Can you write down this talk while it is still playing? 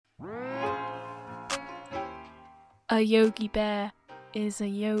A yogi bear is a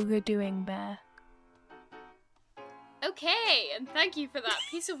yoga doing bear. Okay, and thank you for that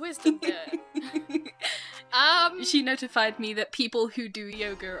piece of wisdom there. She notified me that people who do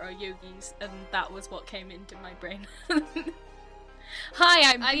yoga are yogis, and that was what came into my brain.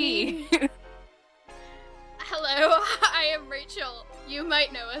 Hi, I'm B. Hello, I am Rachel. You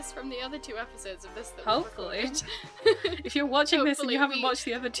might know us from the other 2 episodes of this that we Hopefully. recorded. If you're watching this and Hopefully, you haven't watched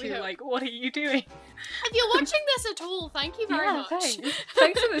the other 2, hope. like, what are you doing? If you're watching this at all, thank you very much. Thanks.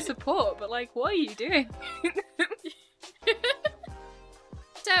 Thanks for the support, but like, what are you doing?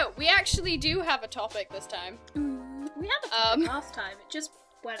 So, we actually do have a topic this time. We had a topic last time, it just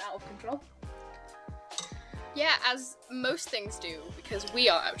went out of control. Yeah, as most things do, because we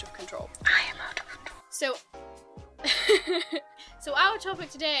are out of control. I am out of control. So our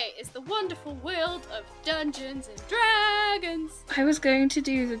topic today is the wonderful world of Dungeons and Dragons. I was going to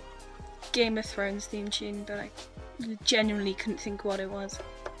do the Game of Thrones theme tune, but I genuinely couldn't think what it was.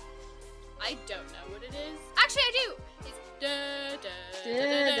 I don't know what it is. Actually, I do. It's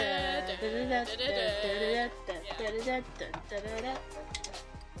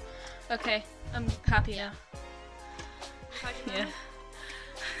Okay, I'm happy now. Yeah.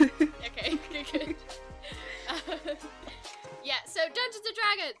 Okay, good. Yeah, so Dungeons and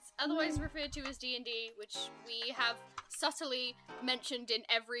Dragons, otherwise referred to as D&D, which we have subtly mentioned in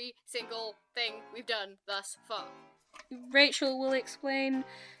every single thing we've done thus far. Rachel will explain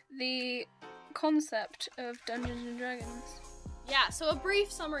the concept of Dungeons and Dragons. Yeah, so a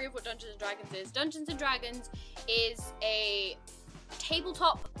brief summary of what Dungeons and Dragons is. Dungeons and Dragons is a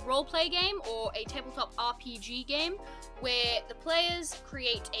tabletop roleplay game or a tabletop RPG game where the players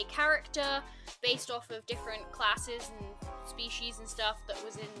create a character based off of different classes and species and stuff that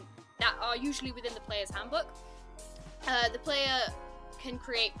are usually within the player's handbook. The player can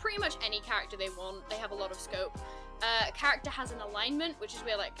create pretty much any character they want. They have a lot of scope. A character has an alignment, which is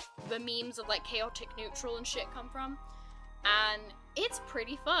where like the memes of like chaotic neutral and shit come from. And it's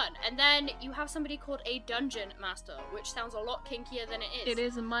pretty fun. And then you have somebody called a dungeon master, which sounds a lot kinkier than it is. It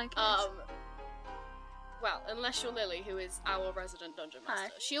is in my case. Well, unless you're Lily, who is our resident dungeon master.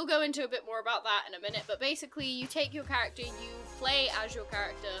 Hi. She'll go into a bit more about that in a minute, but basically you take your character, you play as your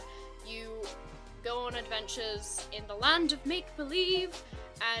character, you go on adventures in the land of make-believe,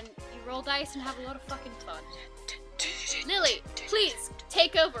 and you roll dice and have a lot of fucking fun. Lily, please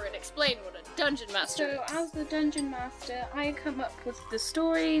take over and explain what a dungeon master is. So, as the dungeon master, I come up with the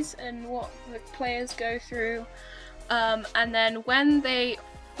stories and what the players go through, and then when they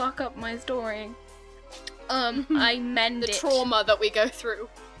fuck up my story, I mend the it. trauma that we go through.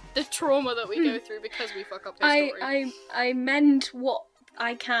 The trauma that we go through because we fuck up their story. I mend what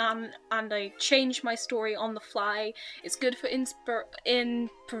I can, and I change my story on the fly. It's good for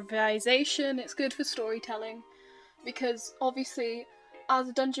improvisation, it's good for storytelling. Because obviously, as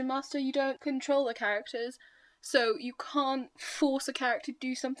a dungeon master, you don't control the characters, so you can't force a character to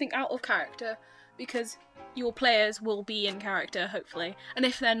do something out of character, because your players will be in character, hopefully. And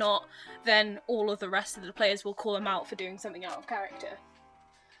if they're not, then all of the rest of the players will call them out for doing something out of character.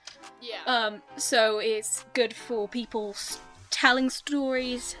 Yeah. So it's good for people telling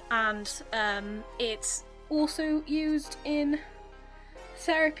stories, and it's also used in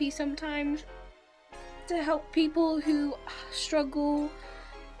therapy sometimes, to help people who struggle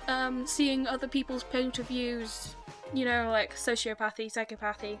seeing other people's point of views, you know, like sociopathy,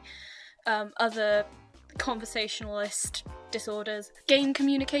 psychopathy, other conversationalist disorders. Gain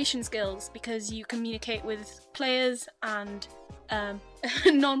communication skills because you communicate with players and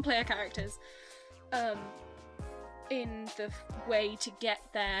non-player characters in the way to get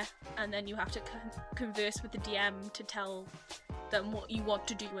there, and then you have to converse with the DM to tell them what you want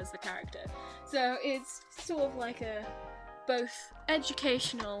to do as the character. So it's sort of like a both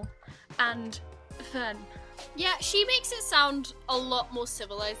educational and fun. Yeah, she makes it sound a lot more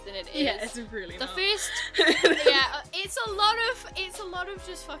civilized than it is. Yeah, it's really the not. first. Yeah, it's a lot of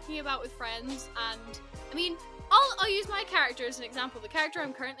just fucking about with friends, and I mean, I'll use my character as an example. The character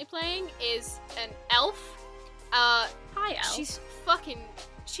I'm currently playing is an elf. Hi, elf.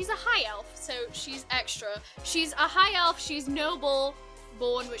 She's a high elf, so she's extra. She's a high elf, she's noble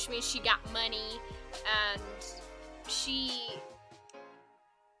born, which means she got money, and she's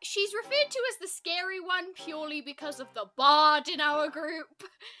referred to as the scary one purely because of the bard in our group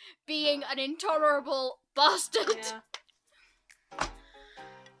being an intolerable bastard. Yeah.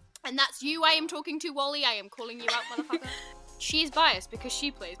 And that's you I am talking to, Wally. I am calling you out, motherfucker. She's biased because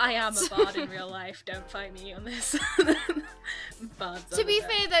she plays bards. I am a bard in real life, don't fight me on this. Bards To be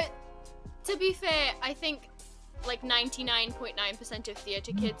fair, I think like 99.9% of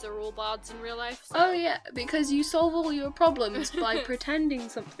theatre kids are all bards in real life. So. Oh yeah, because you solve all your problems by pretending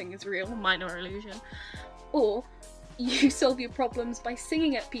something is real, minor illusion. Or you solve your problems by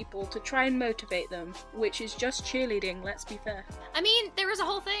singing at people to try and motivate them, which is just cheerleading, let's be fair. I mean, there is a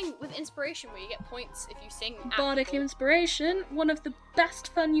whole thing with inspiration where you get points if you sing at Bardic people. inspiration, one of the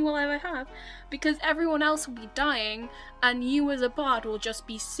best fun you will ever have, because everyone else will be dying, and you as a bard will just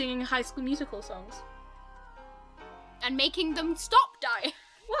be singing High School Musical songs. And making them stop dying.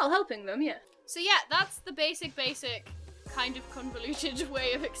 Well, helping them, yeah. So yeah, that's the basic, kind of convoluted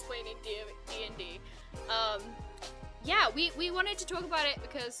way of explaining D&D. Yeah, we wanted to talk about it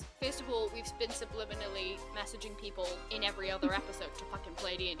because, first of all, we've been subliminally messaging people in every other episode to fucking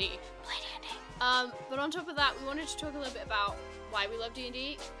play D&D. Play D&D. But on top of that, we wanted to talk a little bit about why we love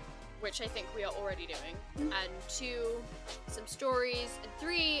D&D, which I think we are already doing. And 2, some stories. And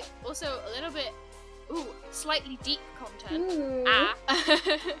 3, also a little bit, slightly deep content.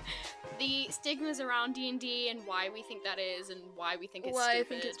 The stigmas around D&D and why we think that is and why we think it's stupid. Why I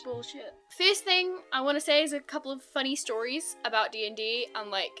think it's bullshit. First thing I want to say is a couple of funny stories about D&D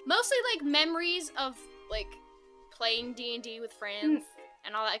and mostly memories of playing D&D with friends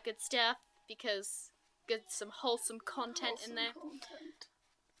and all that good stuff because get some wholesome content in there.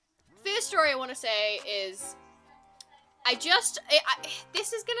 First story I want to say is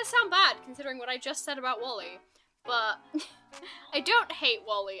this is gonna sound bad considering what I just said about Wally, but I don't hate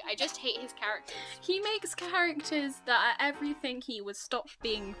Wally, I just hate his characters. He makes characters that are everything he was stopped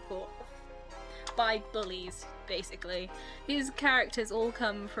being for by bullies, basically. His characters all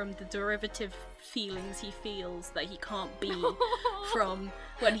come from the derivative feelings he feels that he can't be from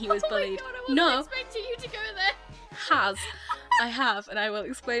when he was bullied. Oh my God, I wasn't expecting you to go there. I have, and I will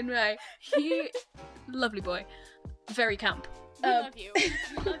explain why. Lovely boy. Very camp. We love you,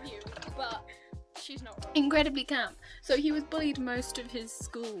 but she's not wrong. Incredibly camp. So he was bullied most of his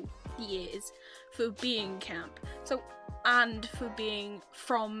school years for being camp. And for being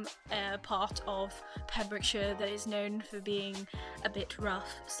from a part of Pembrokeshire that is known for being a bit rough,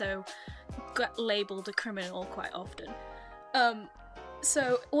 so got labelled a criminal quite often.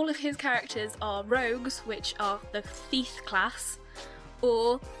 So all of his characters are rogues, which are the thief class,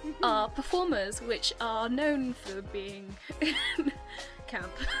 or are performers, which are known for being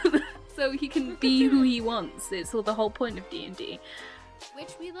camp. So he can be who he wants. It's all the whole point of D&D.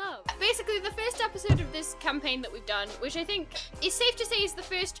 Which we love. Basically, the first episode of this campaign that we've done, which I think is safe to say is the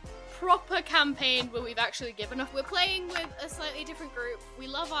first proper campaign where we've actually given up. We're playing with a slightly different group. We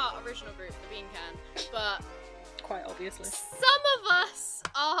love our original group, the Bean Can, but quite obviously, some of us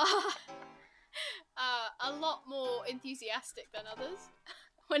are a lot more enthusiastic than others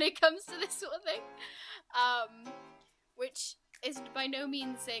when it comes to this sort of thing. Which is by no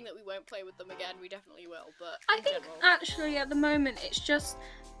means saying that we won't play with them again. We definitely will, but I think actually at the moment it's just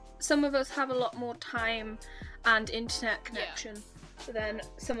some of us have a lot more time and internet connection than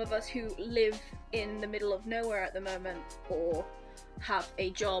some of us who live in the middle of nowhere at the moment or have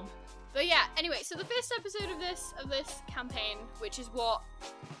a job. But yeah, anyway, so the first episode of this campaign, which is what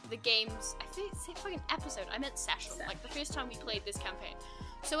the game's, I think it's fucking episode, I meant session, like the first time we played this campaign.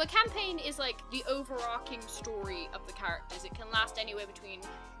 So a campaign is like the overarching story of the characters. It can last anywhere between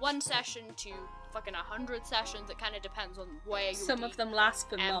 1 session to fucking 100 sessions. It kind of depends on where you're. Some of them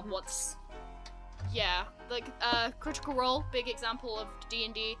last for months. Yeah, like Critical Role, big example of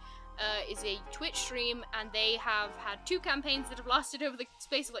D&D, is a Twitch stream, and they have had 2 campaigns that have lasted over the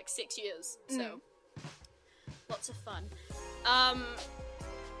space of like 6 years. So lots of fun.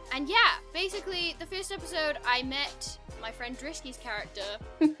 And yeah, basically the first episode I met my friend Drisky's character,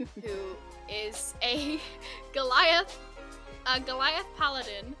 who is a Goliath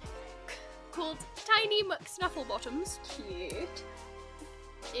paladin called Tiny McSnufflebottoms. Cute.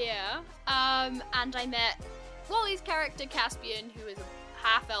 Yeah. And I met Wally's character Caspian, who is a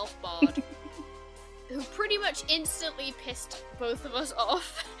half-elf bard, who pretty much instantly pissed both of us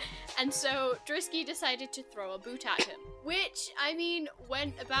off. And so Drisky decided to throw a boot at him, which, I mean,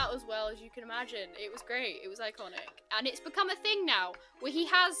 went about as well as you can imagine. It was great. It was iconic. And it's become a thing now, where he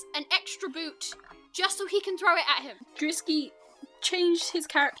has an extra boot just so he can throw it at him. Drisky changed his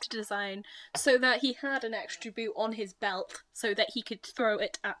character design so that he had an extra boot on his belt so that he could throw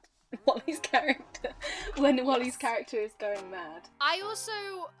it at Wally's character when Wally's character is going mad. I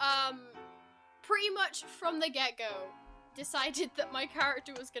also, pretty much from the get-go, decided that my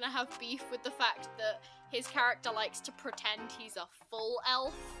character was gonna have beef with the fact that his character likes to pretend he's a full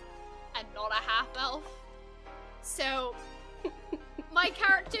elf and not a half elf. So my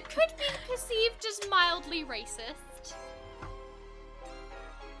character could be perceived as mildly racist.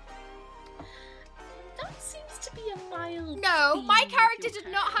 That seems to to be a mild. No, my theme with character your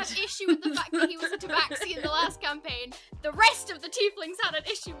did not have character. issue with the fact that he was a tabaxi in the last campaign. The rest of the tieflings had an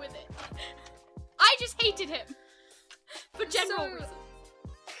issue with it. I just hated him. For general reasons.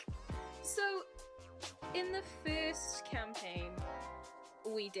 So, in the first campaign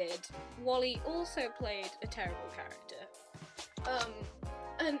we did, Wally also played a terrible character.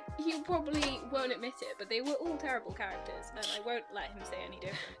 And he probably won't admit it, but they were all terrible characters, and I won't let him say any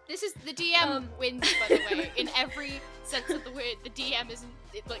different. This is the DM wins, by the way. In every sense of the word, the DM isn't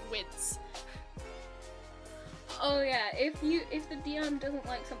wins. Oh yeah, if the DM doesn't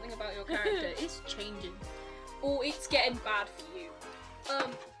like something about your character, it's changing, or it's getting bad for you.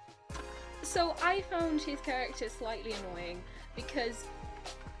 So I found his character slightly annoying because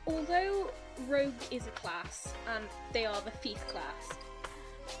although Rogue is a class and they are the thief class,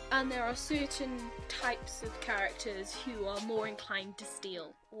 and there are certain types of characters who are more inclined to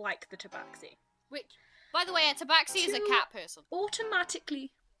steal, like the Tabaxi. Which, by the way, a tabaxi is a cat person.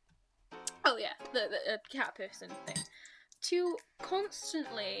 Automatically. Oh yeah, the cat person thing. To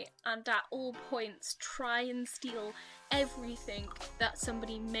constantly and at all points try and steal everything that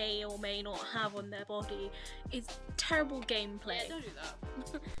somebody may or may not have on their body is terrible gameplay. Yeah, don't do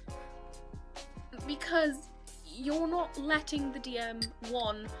that. Because you're not letting the DM,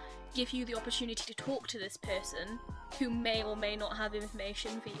 one, give you the opportunity to talk to this person who may or may not have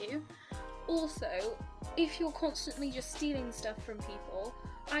information for you. Also, if you're constantly just stealing stuff from people,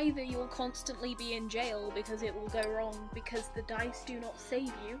 either you'll constantly be in jail because it will go wrong because the dice do not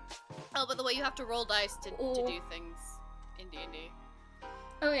save you. Oh, by the way, you have to roll dice to do things in D&D.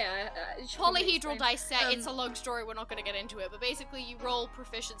 Oh yeah, Polyhedral dice set, it's a long story, we're not going to get into it, but basically you roll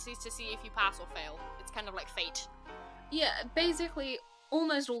proficiencies to see if you pass or fail. It's kind of like fate. Yeah, basically,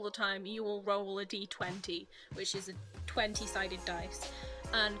 almost all the time you will roll a d20, which is a 20-sided dice,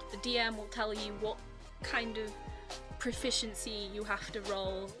 and the DM will tell you what kind of proficiency you have to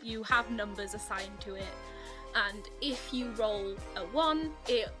roll. You have numbers assigned to it, and if you roll a 1,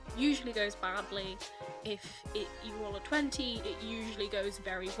 it usually goes badly. If you roll a 20, it usually goes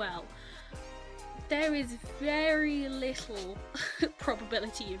very well. There is very little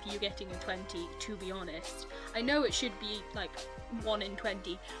probability of you getting a 20, to be honest. I know it should be like 1 in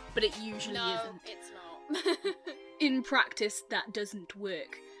 20, but it usually isn't. It's not. In practice, that doesn't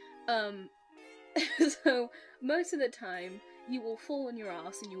work. So, most of the time, you will fall on your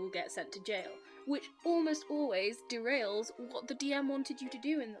ass and you will get sent to jail, which almost always derails what the DM wanted you to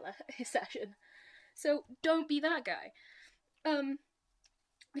do in the session. So, don't be that guy.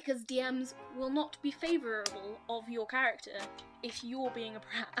 Because DMs will not be favourable of your character if you're being a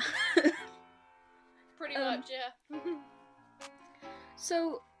prat. Pretty much, yeah.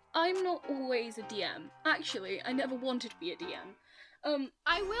 So, I'm not always a DM. Actually, I never wanted to be a DM.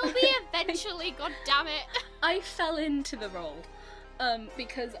 I will be eventually, god damn it. I fell into the role,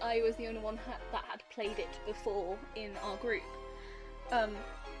 because I was the only one that had played it before in our group.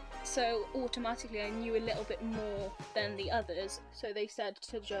 So automatically I knew a little bit more than the others, so they said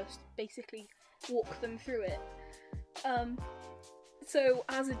to just basically walk them through it. So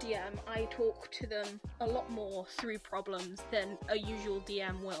as a DM, I talk to them a lot more through problems than a usual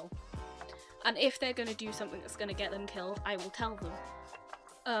DM will. And if they're going to do something that's going to get them killed, I will tell them.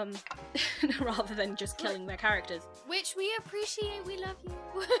 Rather than just killing their characters. Which we appreciate, we love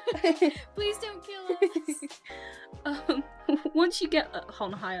you. Please don't kill us. Once you get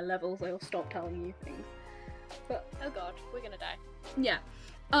on higher levels, I'll stop telling you things. But oh god, we're gonna die. yeah.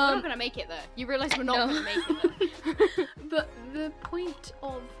 We're not gonna make it there. You realise we're not gonna make it there. But the point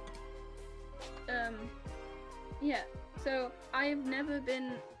of yeah, so I've never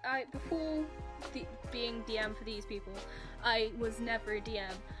been before being DM for these people, I was never a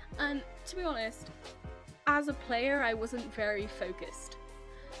DM. And to be honest, as a player I wasn't very focused.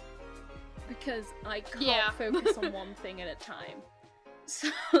 Because I can't focus on one thing at a time. So,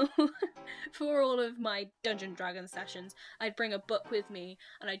 for all of my Dungeons & Dragons sessions, I'd bring a book with me,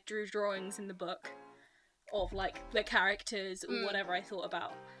 and I drew drawings in the book of, like, the characters or whatever I thought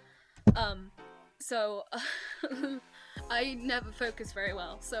about. So, I never focus very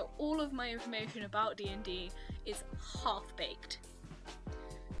well. So, all of my information about D&D is half-baked.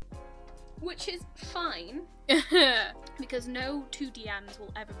 Which is fine, because no two DMs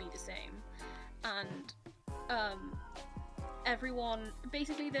will ever be the same. And everyone,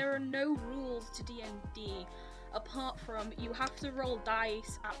 basically there are no rules to D&D apart from you have to roll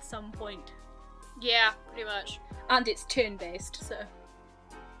dice at some point. Yeah, pretty much. And it's turn-based, so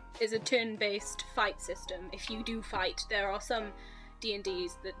it's a turn-based fight system. If you do fight, there are some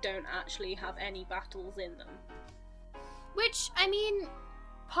D&Ds that don't actually have any battles in them. Which, I mean,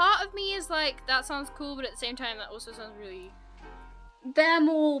 part of me is like, that sounds cool, but at the same time, that also sounds really... They're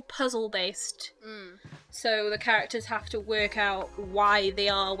more puzzle-based. Mm. So the characters have to work out why they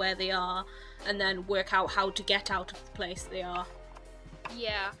are where they are, and then work out how to get out of the place they are.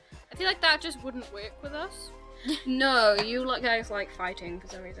 Yeah. I feel like that just wouldn't work with us. No, you guys like fighting for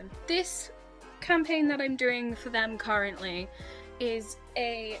some reason. This campaign that I'm doing for them currently is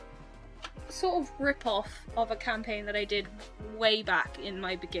a sort of rip-off of a campaign that I did way back in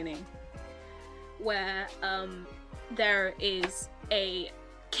my beginning, where there is a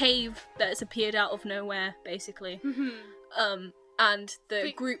cave that has appeared out of nowhere, basically. And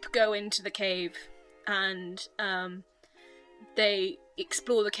the group go into the cave, and they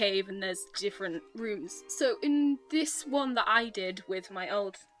explore the cave, and there's different rooms. So in this one that I did with my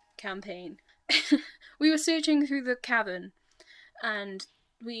old campaign, we were searching through the cavern, and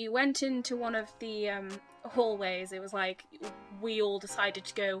we went into one of the hallways. It was like we all decided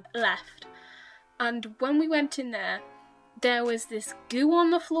to go left. And when we went in there, there was this goo on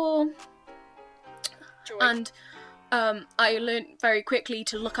the floor. Joy. And I learned very quickly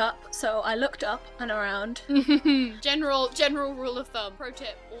to look up, so I looked up and around. General rule of thumb. Pro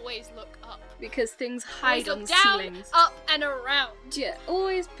tip, always look up. Because things Always hide on look down, ceilings. up, and around. Yeah,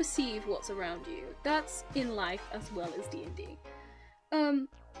 always perceive what's around you. That's in life as well as D&D.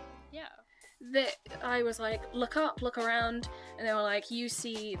 Yeah. I was like, look up, look around, and they were like, you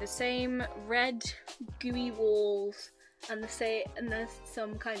see the same red gooey walls, and there's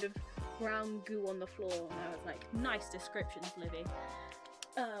some kind of brown goo on the floor, and I was like, nice descriptions, Livy.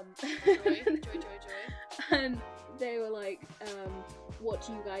 Joy. And they were like, what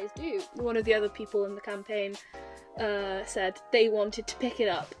do you guys do? One of the other people in the campaign said they wanted to pick it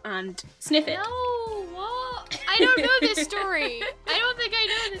up and sniff it. No, what? I don't know this story. I don't think I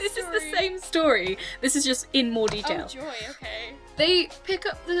know this story. This is the same story. This is just in more detail. Oh, joy, okay. They pick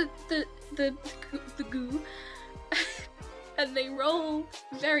up the goo and they roll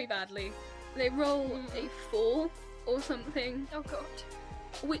very badly. They roll a 4 or something. Oh god.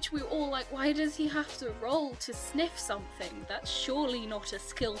 Which we were all like, why does he have to roll to sniff something? That's surely not a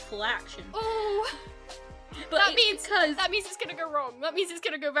skillful action. Oh! But that means it's gonna go wrong. That means it's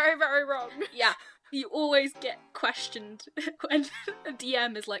gonna go very, very wrong. Yeah. You always get questioned when a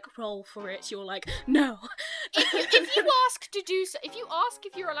DM is like, roll for it. You're like, no. If you ask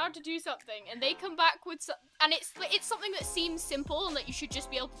if you're allowed to do something, and they come back with and it's something that seems simple and that you should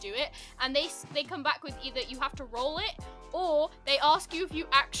just be able to do it, and they come back with either you have to roll it, or they ask you if you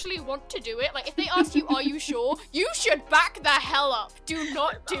actually want to do it. Like, if they ask you, are you sure? You should back the hell up. Do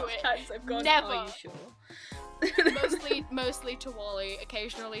not do it. I've gone, Never. Are you sure? Mostly to Wally,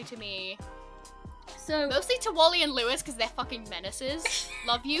 occasionally to me. So mostly to Wally and Lewis because they're fucking menaces.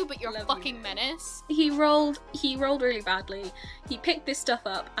 Love you, but you're a fucking menace. He rolled really badly. He picked this stuff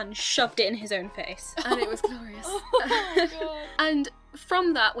up and shoved it in his own face, and it was glorious. Oh god. And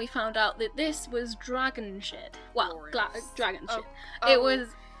from that, we found out that this was dragon shit. Well, dragon shit. Oh. It was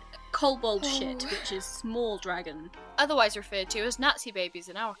kobold shit, which is small dragon. Otherwise referred to as Nazi babies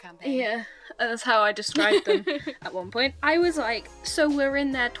in our campaign. Yeah, that's how I described them at one point. I was like, so we're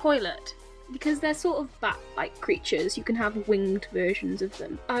in their toilet. Because they're sort of bat-like creatures, you can have winged versions of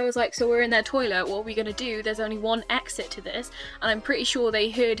them. I was like, so we're in their toilet, what are we gonna do? There's only one exit to this, and I'm pretty sure they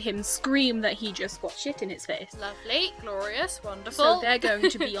heard him scream that he just got shit in his face. Lovely, glorious, wonderful. So they're going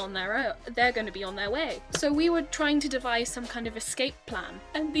to be on their own. They're going to be on their way. So we were trying to devise some kind of escape plan,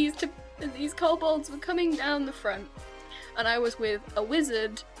 and these kobolds were coming down the front, and I was with a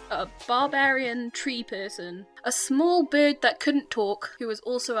wizard, a barbarian tree person, a small bird that couldn't talk, who was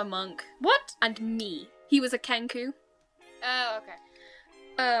also a monk. What? And me. He was a kenku. Oh,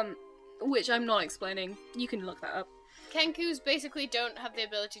 okay. Which I'm not explaining. You can look that up. Kenkus basically don't have the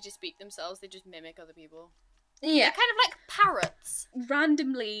ability to speak themselves, they just mimic other people. Yeah. They're kind of like parrots.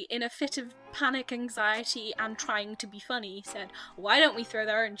 Randomly, in a fit of panic, anxiety, and trying to be funny, said, why don't we throw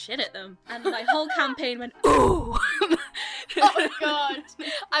their own shit at them? And my whole campaign went, ooh! Oh god.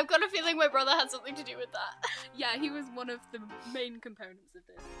 I've got a feeling my brother had something to do with that. Yeah, he was one of the main components of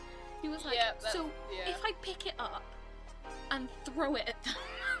this. He was like, if I pick it up and throw it at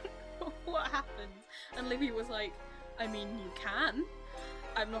them, what happens? And Livy was like, I mean, you can.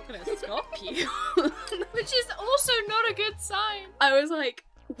 I'm not gonna stop you. Which is also not a good sign. I was like,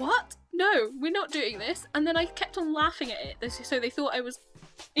 what? No, we're not doing this. And then I kept on laughing at it, so they thought I was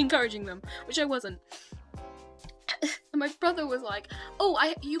encouraging them, which I wasn't. And my brother was like, oh,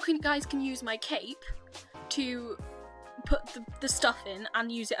 guys can use my cape to put the stuff in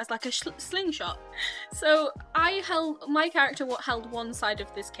and use it as like a slingshot. So my character held one side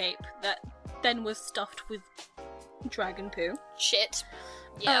of this cape that then was stuffed with dragon poo. Shit.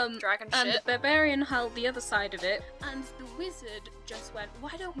 Yeah, dragon and shit. the barbarian held the other side of it, and the wizard just went,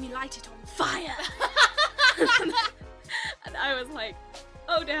 "Why don't we light it on fire?" And I was like,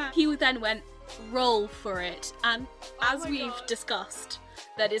 oh damn. He then went, "Roll for it," and as we've discussed,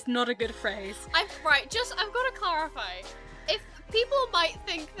 that is not a good phrase. I've got to clarify. If people might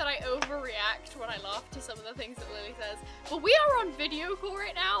think that I overreact when I laugh to some of the things that Lily says, but we are on video call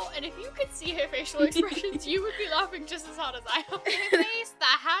right now, and if you could see her facial expressions, you would be laughing just as hard as I am. Her face, the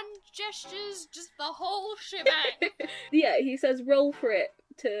hand gestures, just the whole shebang. Yeah, he says, "Roll for it"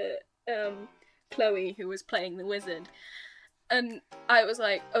 to Chloe, who was playing the wizard. And I was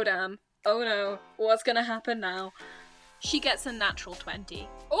like, oh damn, oh no, what's gonna happen now? She gets a natural 20.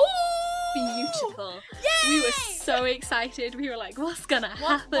 Ooh! Beautiful. Yay! We were so excited. We were like, what's gonna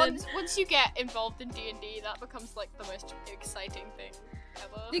happen? Once you get involved in D&D, that becomes like the most exciting thing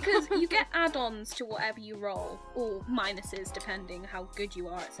ever. Because you get add-ons to whatever you roll, or minuses depending how good you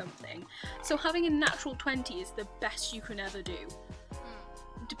are at something. So having a natural 20 is the best you can ever do.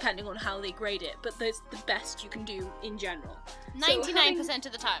 Depending on how they grade it, but that's the best you can do in general. 99%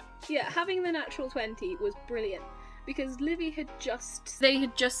 of the time. Yeah, having the natural 20 was brilliant. Because Livy had just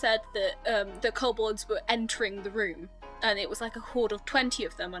said that the kobolds were entering the room, and it was like a horde of 20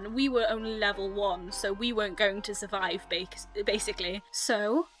 of them, and we were only level 1, so we weren't going to survive, basically.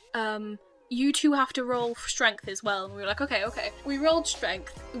 So, you two have to roll strength as well. And we were like, okay. We rolled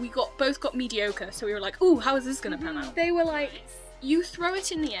strength, we both got mediocre, so we were like, ooh, how is this gonna pan out? They were like, you throw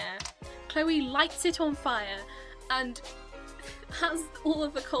it in the air, Chloe lights it on fire, and as all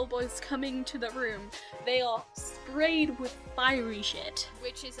of the kobolds coming to the room, they are sprayed with fiery shit.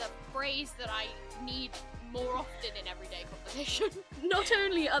 Which is a phrase that I need more often in everyday conversation. Not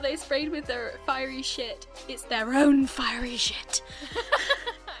only are they sprayed with their fiery shit, it's their own fiery shit.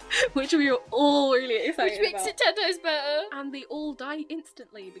 Which we were all really excited about. Which makes it 10 times better. And they all die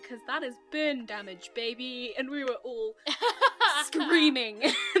instantly, because that is burn damage, baby. And we were all screaming.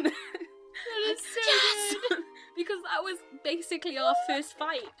 That is so good. Because that was basically our first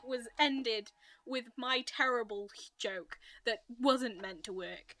fight was ended with my terrible joke that wasn't meant to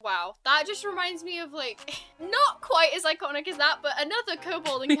work. Wow, that just reminds me of, like, not quite as iconic as that, but another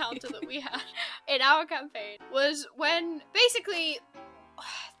kobold encounter that we had in our campaign was when, basically,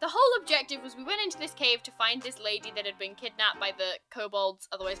 the whole objective was we went into this cave to find this lady that had been kidnapped by the kobolds,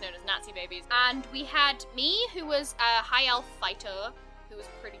 otherwise known as Nazi babies, and we had me, who was a high elf fighter, who was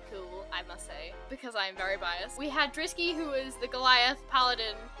pretty cool, I must say, because I am very biased. We had Drisky, who was the Goliath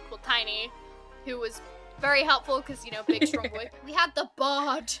paladin called Tiny, who was very helpful because, you know, big, strong boy. We had the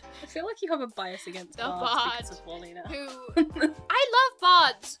Bard. I feel like you have a bias against the bards Bard because of Wally now. Who... I love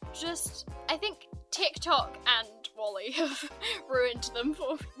bards, just, I think TikTok and Wally have ruined them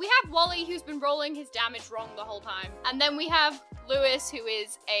for me. We have Wally, who's been rolling his damage wrong the whole time. And then we have Lewis, who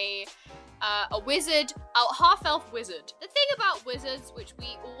is a wizard, a half-elf wizard. The thing about wizards, which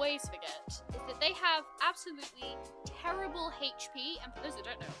we always forget, is that they have absolutely terrible HP, and for those that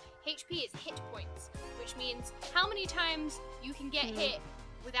don't know, HP is hit points, which means how many times you can get hit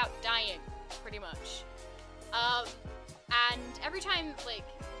without dying, pretty much. And every time, like,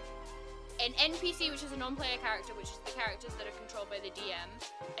 an NPC, which is a non-player character, which is the characters that are controlled by the DM,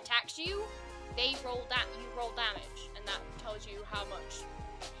 attacks you, you roll damage, and that tells you how much,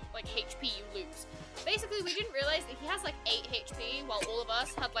 like, HP you lose. Basically, we didn't realize that he has, like, 8 HP, while all of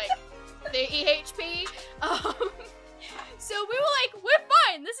us had, like, 30 HP. So we were like, we're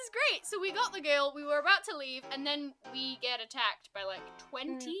fine, this is great. So we got the girl, we were about to leave, and then we get attacked by, like,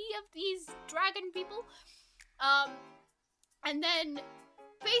 20 of these dragon people. And then,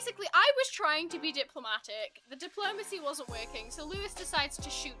 basically, I was trying to be diplomatic. The diplomacy wasn't working, so Lewis decides to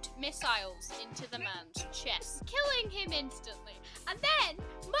shoot missiles into the man's chest, killing him instantly. And then,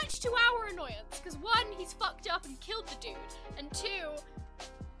 much to our annoyance, because one, he's fucked up and killed the dude, and two,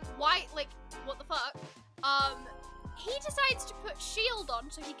 why, like, what the fuck? He decides to put shield on,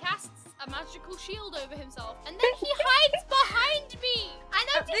 so he casts a magical shield over himself, and then he hides behind me! And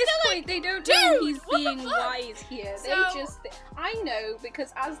I'm At this point, they don't know he's being wise here. I know,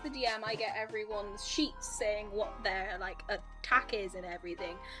 because as the DM, I get everyone's sheets saying what their, like, attack is and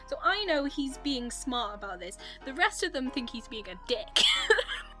everything. So I know he's being smart about this. The rest of them think he's being a dick.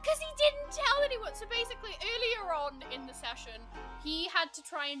 Because he didn't tell anyone. So basically, earlier on in the session, he had to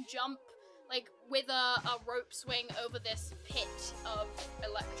try and jump, like, with a rope swing over this pit of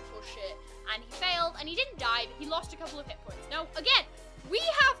electrical shit, and he failed, and he didn't die, but he lost a couple of hit points. Now, again, we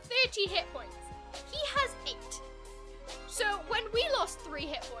have 30 hit points. He has 8. So, when we lost 3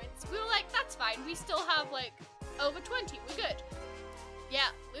 hit points, we were like, that's fine, we still have, like, over 20, we're good. Yeah,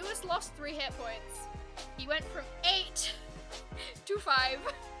 Lewis lost 3 hit points. He went from 8 2-5.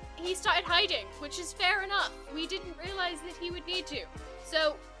 He started hiding, which is fair enough. We didn't realize that he would need to.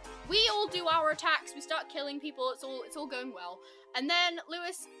 So we all do our attacks, we start killing people, it's all going well. And then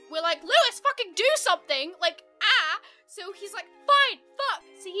we're like, Lewis, fucking do something! Like, ah! So he's like, fine, fuck!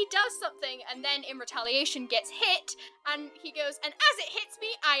 So he does something, and then in retaliation gets hit, and he goes, and as it hits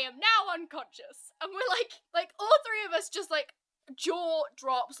me, I am now unconscious. And we're like all three of us just like, jaw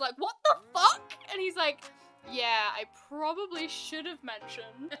drops, like, what the fuck? And he's like, yeah, I probably should have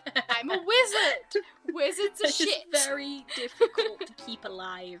mentioned. I'm a wizard. Wizards are shit. Just very difficult to keep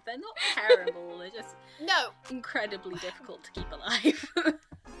alive. They're not terrible. They're just incredibly difficult to keep alive.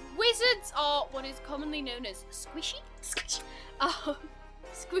 Wizards are what is commonly known as squishy. Squishy.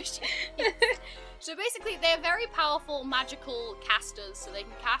 Squishy. So basically, they're very powerful magical casters, so they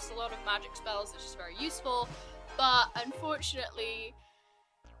can cast a lot of magic spells, which is very useful. But unfortunately,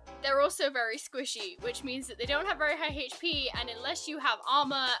 they're also very squishy, which means that they don't have very high HP, and unless you have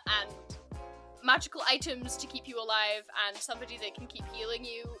armor and magical items to keep you alive and somebody that can keep healing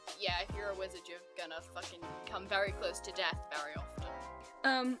you, yeah, if you're a wizard, you're gonna fucking come very close to death very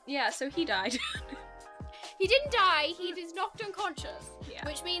often. Yeah, so he died. He didn't die, he is knocked unconscious. Yeah.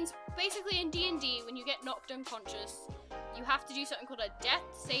 Which means, basically in D&D, when you get knocked unconscious, you have to do something called a death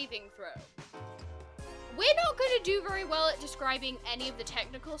saving throw. We're not going to do very well at describing any of the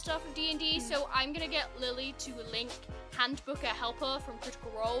technical stuff of D&D, so I'm going to get Lily to link Handbook a Helper from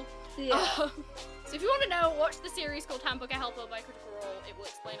Critical Role. Yeah. So if you want to know, watch the series called Handbook a Helper by Critical Role. It will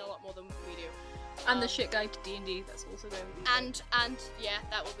explain a lot more than we do. And the shit guide to D&D, that's also going to be and yeah,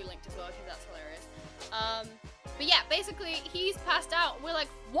 that will be linked as well, because that's hilarious. But yeah, basically, he's passed out. We're like,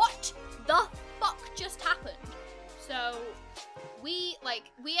 what the fuck just happened? So we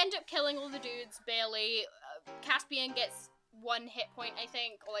end up killing all the dudes, barely. Caspian gets 1 hit point, I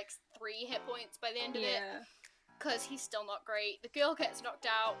think, or like 3 hit points by the end of it, because he's still not great. The girl gets knocked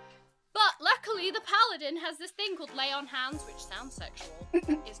out, but luckily the paladin has this thing called lay on hands, which sounds sexual.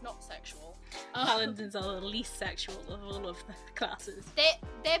 It's not sexual. Paladins are the least sexual of all of the classes.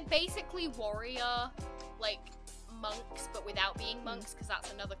 They're basically warrior, like, monks, but without being monks, because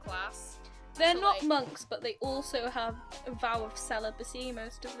that's another class. They're So, not like, monks, but they also have a vow of celibacy,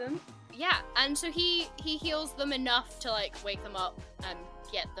 most of them. Yeah, and so he heals them enough to, like, wake them up and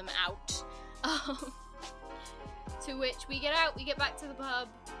get them out. To which we get out, we get back to the pub,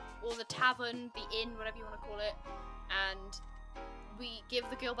 or the tavern, the inn, whatever you want to call it, and we give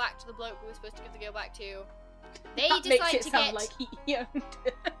the girl back to the bloke we were supposed to give the girl back to. They That decide makes it to sound get... like he owned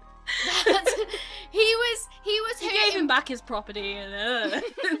it. he was He gave him back his property and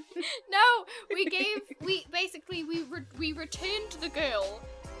No, we returned the girl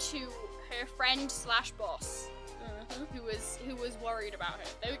to her friend / boss, who was worried about her.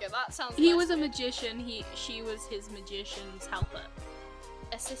 There we go. That sounds. He less was a good. magician, she was his magician's helper.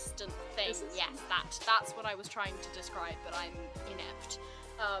 Assistant thing. Assistant. Yes, that's what I was trying to describe, but I'm inept.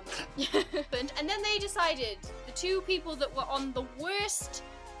 And then they decided, the two people that were on the worst,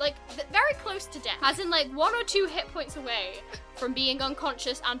 like, very close to death, as in like 1 or 2 hit points away from being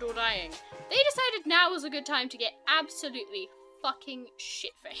unconscious and or dying, they decided now was a good time to get absolutely fucking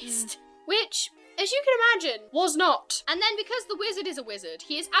shit-faced. Which, as you can imagine, was not. And then because the wizard is a wizard,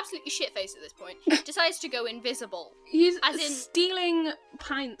 he is absolutely shit-faced at this point, decides to go invisible. He's As in- stealing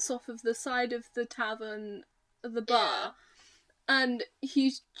pints off of the side of the tavern, the bar, and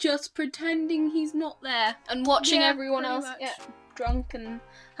he's just pretending he's not there and watching Yeah, everyone pretty else much. get drunk and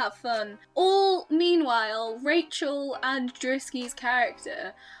have fun. All meanwhile, Rachel and Drisky's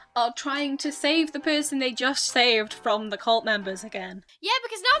character are trying to save the person they just saved from the cult members again. Yeah,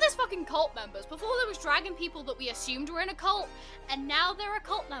 because now there's fucking cult members. Before there was dragon people that we assumed were in a cult, and now they're a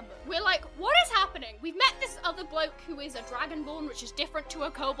cult member. We're like, what is happening? We've met this other bloke who is a dragonborn, which is different to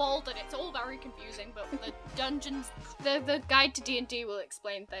a kobold, and it's all very confusing, but the dungeons, the guide to D&D will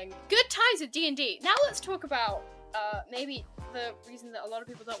explain things. Good times with D&D. Now let's talk about, maybe the reason that a lot of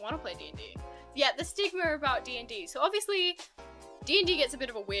people don't want to play D&D. Yeah, the stigma about D&D. So obviously, D&D gets a bit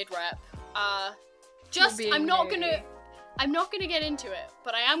of a weird rep. I'm not gonna get into it,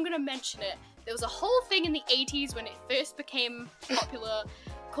 but I am gonna mention it. There was a whole thing in the 80s when it first became popular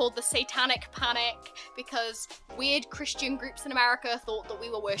called the Satanic Panic, because weird Christian groups in America thought that we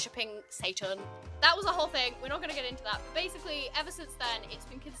were worshipping Satan. That was a whole thing. We're not gonna get into that. But basically, ever since then, it's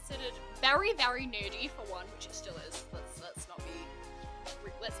been considered very, very nerdy, for one, which it still is.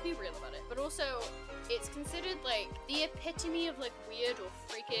 Let's be real about it. But also, it's considered like the epitome of like weird or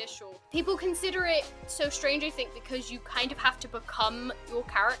freakish, or people consider it so strange, I think, because you kind of have to become your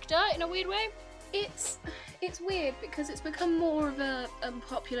character in a weird way. It's it's weird because it's become more of a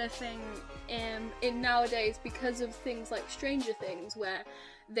popular thing in nowadays because of things like Stranger Things, where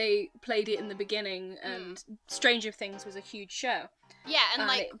they played it in the beginning, and Stranger Things was a huge show. Yeah, and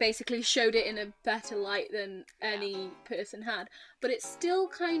like it basically showed it in a better light than any person had, but it's still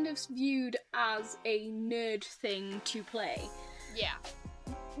kind of viewed as a nerd thing to play. Yeah.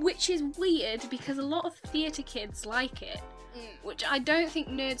 Which is weird because a lot of theatre kids like it. Which I don't think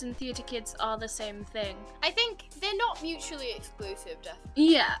nerds and theatre kids are the same thing. I think they're not mutually exclusive,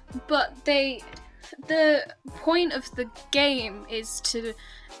 definitely. Yeah, but the point of the game is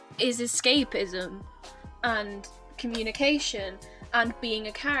escapism and communication and being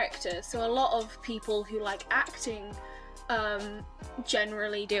a character. So a lot of people who like acting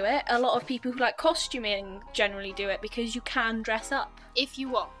generally do it. A lot of people who like costuming generally do it because you can dress up. If you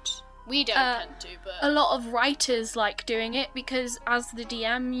want. We don't tend to, but... A lot of writers like doing it because as the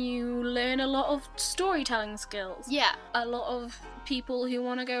DM you learn a lot of storytelling skills. Yeah. A lot of people who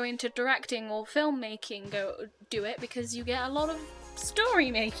want to go into directing or filmmaking do it because you get a lot of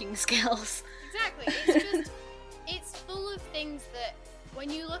story making skills. Exactly. It's just... it's full of things that, when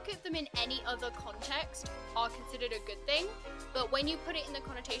you look at them in any other context, are considered a good thing, but when you put it in the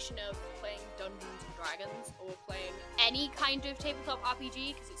connotation of playing Dungeons and Dragons, or playing any kind of tabletop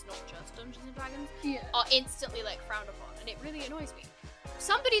RPG, because it's not just Dungeons and Dragons, are instantly, like, frowned upon, and it really annoys me.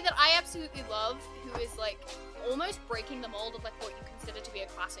 Somebody that I absolutely love, who is, like, almost breaking the mold of, like, what you consider to be a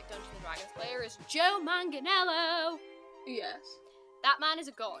classic Dungeons and Dragons player, is Joe Manganiello! Yes. That man is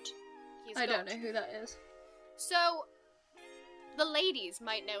a god. He's a I god. don't know who that is. So... the ladies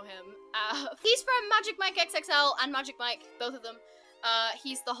might know him. He's from Magic Mike XXL and Magic Mike, both of them.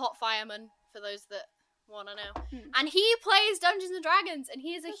 He's the hot fireman, for those that want to know. And he plays Dungeons & Dragons, and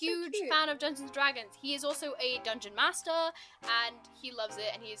he is a huge fan of Dungeons & Dragons. He is also a dungeon master, and he loves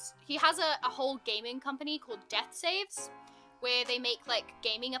it, and he has a whole gaming company called Death Saves, where they make, like,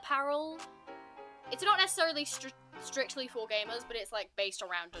 gaming apparel. It's not necessarily strictly for gamers, but it's, like, based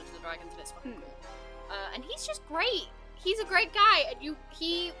around Dungeons & Dragons, and it's fucking cool. And he's just great. He's a great guy, and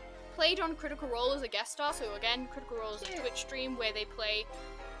he played on Critical Role as a guest star, so again, Critical Role is a Twitch stream where they play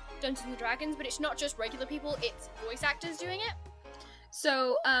Dungeons & Dragons, but it's not just regular people, it's voice actors doing it.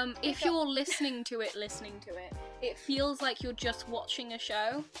 So, if you're listening to it, it feels like you're just watching a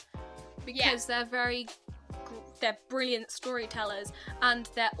show, because they're brilliant storytellers, and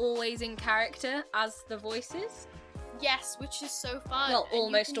they're always in character as the voices. Yes, which is so fun. Well,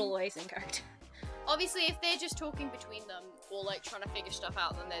 almost always in character. Obviously, if they're just talking between them, or, like, trying to figure stuff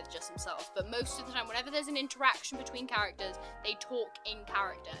out, then they're just themselves. But most of the time, whenever there's an interaction between characters, they talk in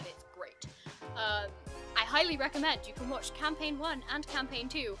character, and it's great. I highly recommend. You can watch Campaign 1 and Campaign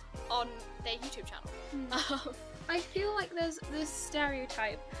 2 on their YouTube channel. I feel like there's this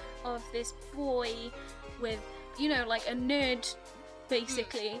stereotype of this boy with, you know, like, a nerd,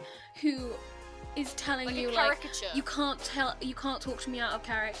 basically, who is telling like you, like, you can't talk to me out of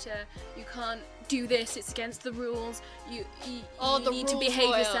character, you can't do this, it's against the rules, you need to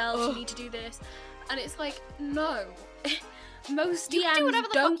behave yourself, you need to do this. And it's like, no. Most DMs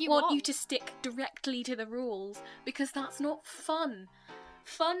don't want you to stick directly to the rules, because that's not fun.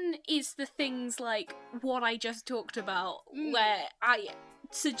 Fun is the things like what I just talked about, where I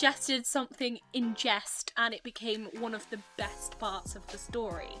suggested something in jest and it became one of the best parts of the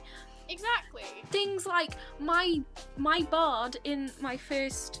story. Exactly. Things like my bard in my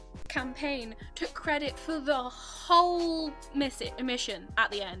first campaign took credit for the whole mission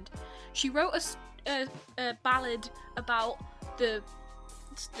at the end. She wrote a ballad about the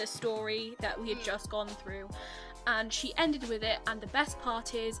story that we had just gone through, and she ended with it, and the best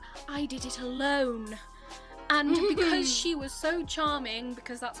part is I did it alone. And because she was so charming,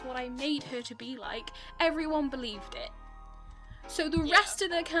 because that's what I made her to be like, everyone believed it. So the rest of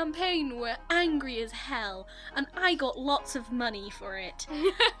the campaign were angry as hell, and I got lots of money for it.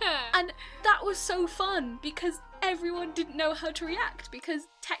 And that was so fun, because everyone didn't know how to react, because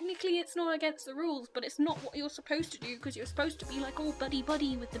technically it's not against the rules, but it's not what you're supposed to do, because you're supposed to be like all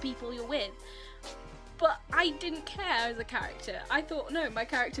buddy-buddy with the people you're with. But I didn't care as a character. I thought, no, my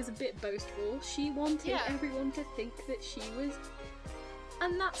character's a bit boastful. She wanted everyone to think that she was...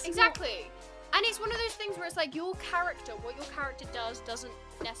 And that's exactly. And it's one of those things where it's like what your character does doesn't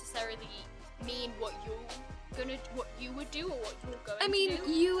necessarily mean what you would do or what you're going to do. I mean,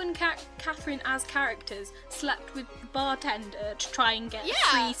 you and Catherine as characters slept with the bartender to try and get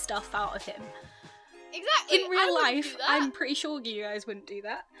free stuff out of him. Exactly. In real life, I'm pretty sure you guys wouldn't do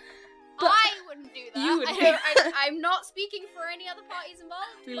that. But I wouldn't do that. You wouldn't. I'm not speaking for any other parties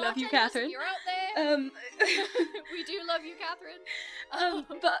involved. We love you, Catherine. You're out there. We do love you, Catherine.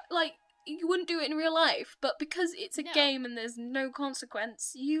 But like, you wouldn't do it in real life, but because it's a game and there's no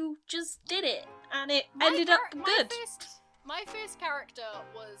consequence, you just did it, and it ended up good. My first character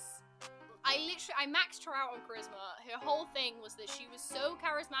was... I maxed her out on charisma. Her whole thing was that she was so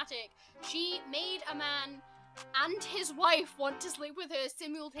charismatic, she made a man and his wife want to sleep with her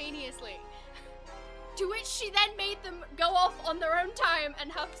simultaneously. To which she then made them go off on their own time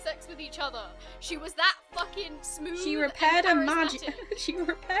and have sex with each other. She was that fucking smooth. She repaired a marriage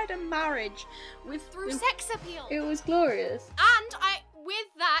through sex appeal. It was glorious. And with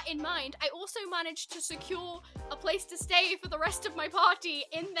that in mind, I also managed to secure a place to stay for the rest of my party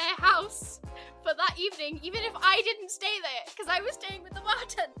in their house for that evening, even if I didn't stay there, because I was staying with the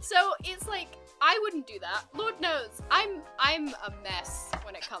bartender. So it's like, I wouldn't do that. Lord knows, I'm a mess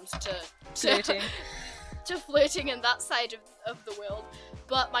when it comes to flirting. To flirting and that side of the world.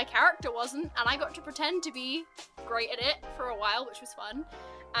 But my character wasn't, and I got to pretend to be great at it for a while, which was fun.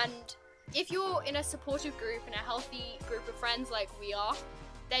 And if you're in a supportive group, in a healthy group of friends like we are,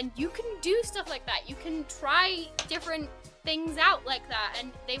 then you can do stuff like that. You can try different things out like that,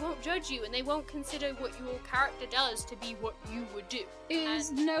 and they won't judge you, and they won't consider what your character does to be what you would do.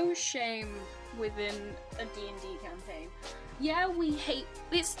 There's no shame within a D&D campaign. Yeah, we hate...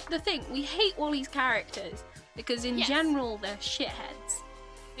 It's the thing, we hate Wally's characters, because in general they're shitheads.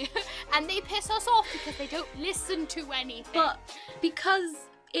 And they piss us off because they don't listen to anything. But because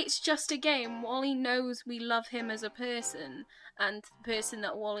it's just a game, Wally knows we love him as a person, and the person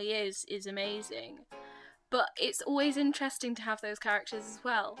that Wally is amazing. But it's always interesting to have those characters as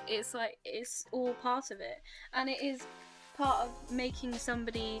well. It's like, it's all part of it. And it is part of making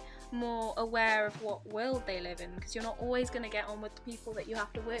somebody more aware of what world they live in, because you're not always going to get on with the people that you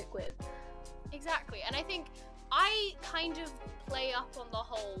have to work with. Exactly, and I think I kind of play up on the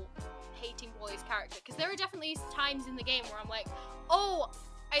whole hating Wally's character, because there are definitely times in the game where I'm like, oh,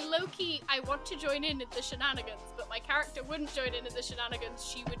 I want to join in the shenanigans, but my character wouldn't join in the shenanigans.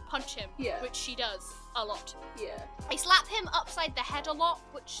 She would punch him, which she does a lot. Yeah. I slap him upside the head a lot,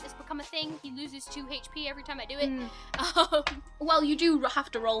 which has become a thing. He loses 2 HP every time I do it. Well, you do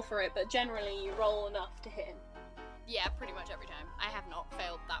have to roll for it, but generally you roll enough to hit him. Yeah, pretty much every time. I have not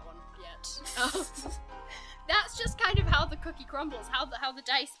failed that one yet. That's just kind of how the cookie crumbles, how the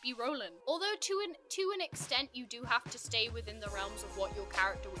dice be rolling. Although to an extent you do have to stay within the realms of what your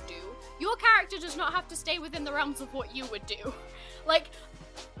character would do. Your character does not have to stay within the realms of what you would do. Like,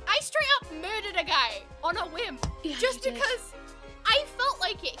 I straight up murdered a guy on a whim, just because I felt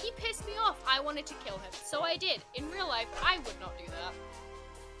like it. He pissed me off. I wanted to kill him, so I did. In real life, I would not do that.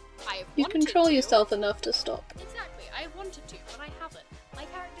 You control yourself enough to stop. Exactly, I wanted to, but I haven't. My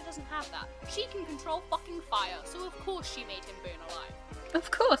character doesn't have that. She can control fucking fire, so of course she made him burn alive.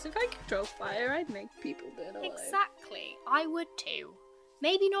 Of course, if I control fire, I'd make people burn alive. Exactly, I would too.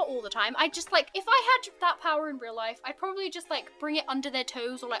 Maybe not all the time. I'd just like, if I had that power in real life, I'd probably just like bring it under their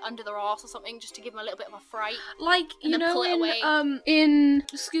toes or like under their arse or something, just to give them a little bit of a fright. Like, you know, in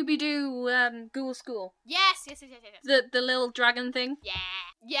Scooby-Doo, Ghoul School. Yes. The little dragon thing.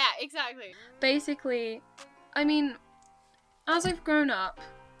 Yeah, exactly. Basically, I mean, as I've grown up,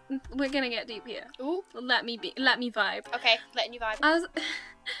 we're gonna get deep here. Ooh. Let me vibe. Okay, letting you vibe.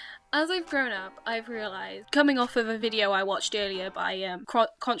 As I've grown up, I've realised, coming off of a video I watched earlier by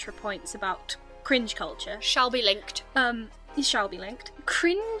ContraPoints about cringe culture. Shall be linked. It shall be linked.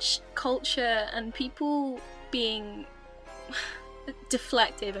 Cringe culture and people being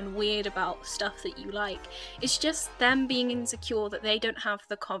deflective and weird about stuff that you like. It's just them being insecure that they don't have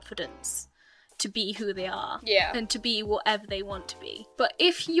the confidence to be who they are. Yeah. And to be whatever they want to be. But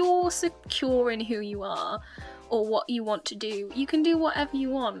if you're secure in who you are, or what you want to do, you can do whatever you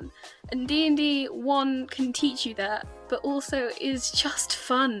want. And D&D 1 can teach you that, but also is just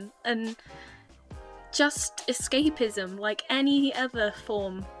fun and just escapism like any other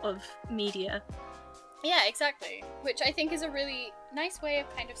form of media. Yeah, exactly. Which I think is a really nice way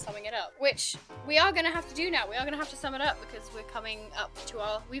of kind of summing it up. Which we are going to have to do now. We are going to have to sum it up because we're coming up to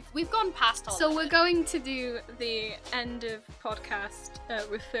our... We've gone past our limit. We're going to do the end of podcast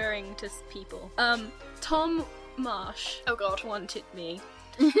referring to people. Tom Marsh wanted me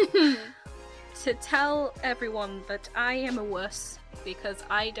to tell everyone that I am a wuss because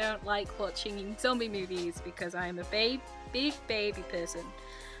I don't like watching zombie movies because I am a big baby person.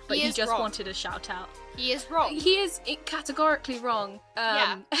 But he just wanted a shout out. He is wrong. He is categorically wrong.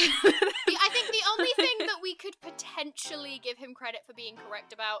 Yeah. I think the only thing that we could potentially give him credit for being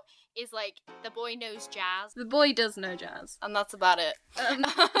correct about is like, the boy knows jazz. The boy does know jazz. And that's about it.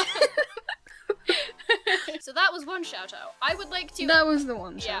 So that was one shout out. I would like to. That was the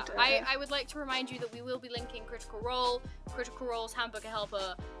one shout out. I would like to remind you that we will be linking Critical Role, Critical Role's Handbook of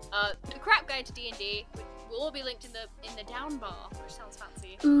Helper, the Crap Guide to D&D. Will all be linked in the down bar, which sounds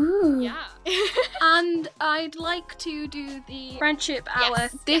fancy. Ooh. Yeah. And I'd like to do the Friendship Hour.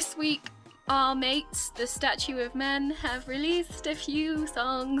 Yes. This week, our mates, the Statue of Men, have released a few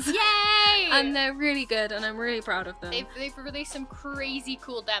songs. Yay! And they're really good, and I'm really proud of them. They've released some crazy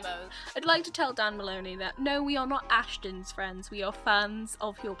cool demos. I'd like to tell Dan Maloney that no, we are not Ashton's friends. We are fans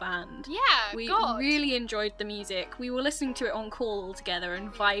of your band. Yeah, We God. really enjoyed the music. We were listening to it on call all together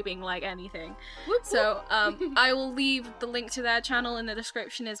and vibing like anything. Whoop, So I will leave the link to their channel in the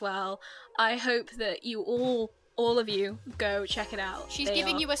description as well. I hope that you all of you, go check it out. She's They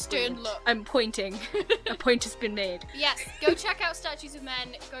giving are you a stern brilliant. look. I'm pointing. A point has been made. Yes, go check out Statues of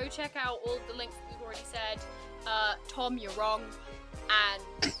Men. Go check out all of the links that we've already said. Tom, you're wrong.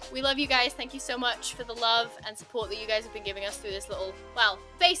 And we love you guys. Thank you so much for the love and support that you guys have been giving us through this little... Well,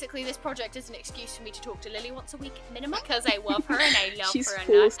 basically this project is an excuse for me to talk to Lily once a week minimum. Because I love her and I love She's her.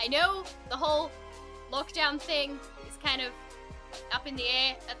 forced. I know the whole lockdown thing is kind of up in the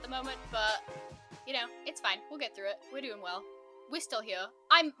air at the moment, but... You know, it's fine. We'll get through it. We're doing well. We're still here.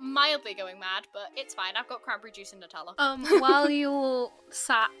 I'm mildly going mad, but it's fine. I've got cranberry juice and Nutella. While you're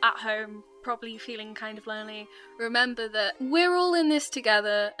sat at home, probably feeling kind of lonely, remember that we're all in this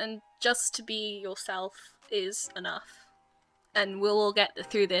together, and just to be yourself is enough. And we'll all get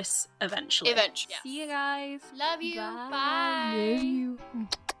through this eventually. Eventually. See you guys. Love you. Bye. Bye. Love you.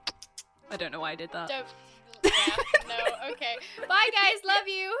 I don't know why I did that. Don't. Yeah, no, okay. Bye, guys. Love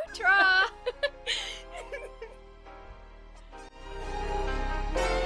you. Tra.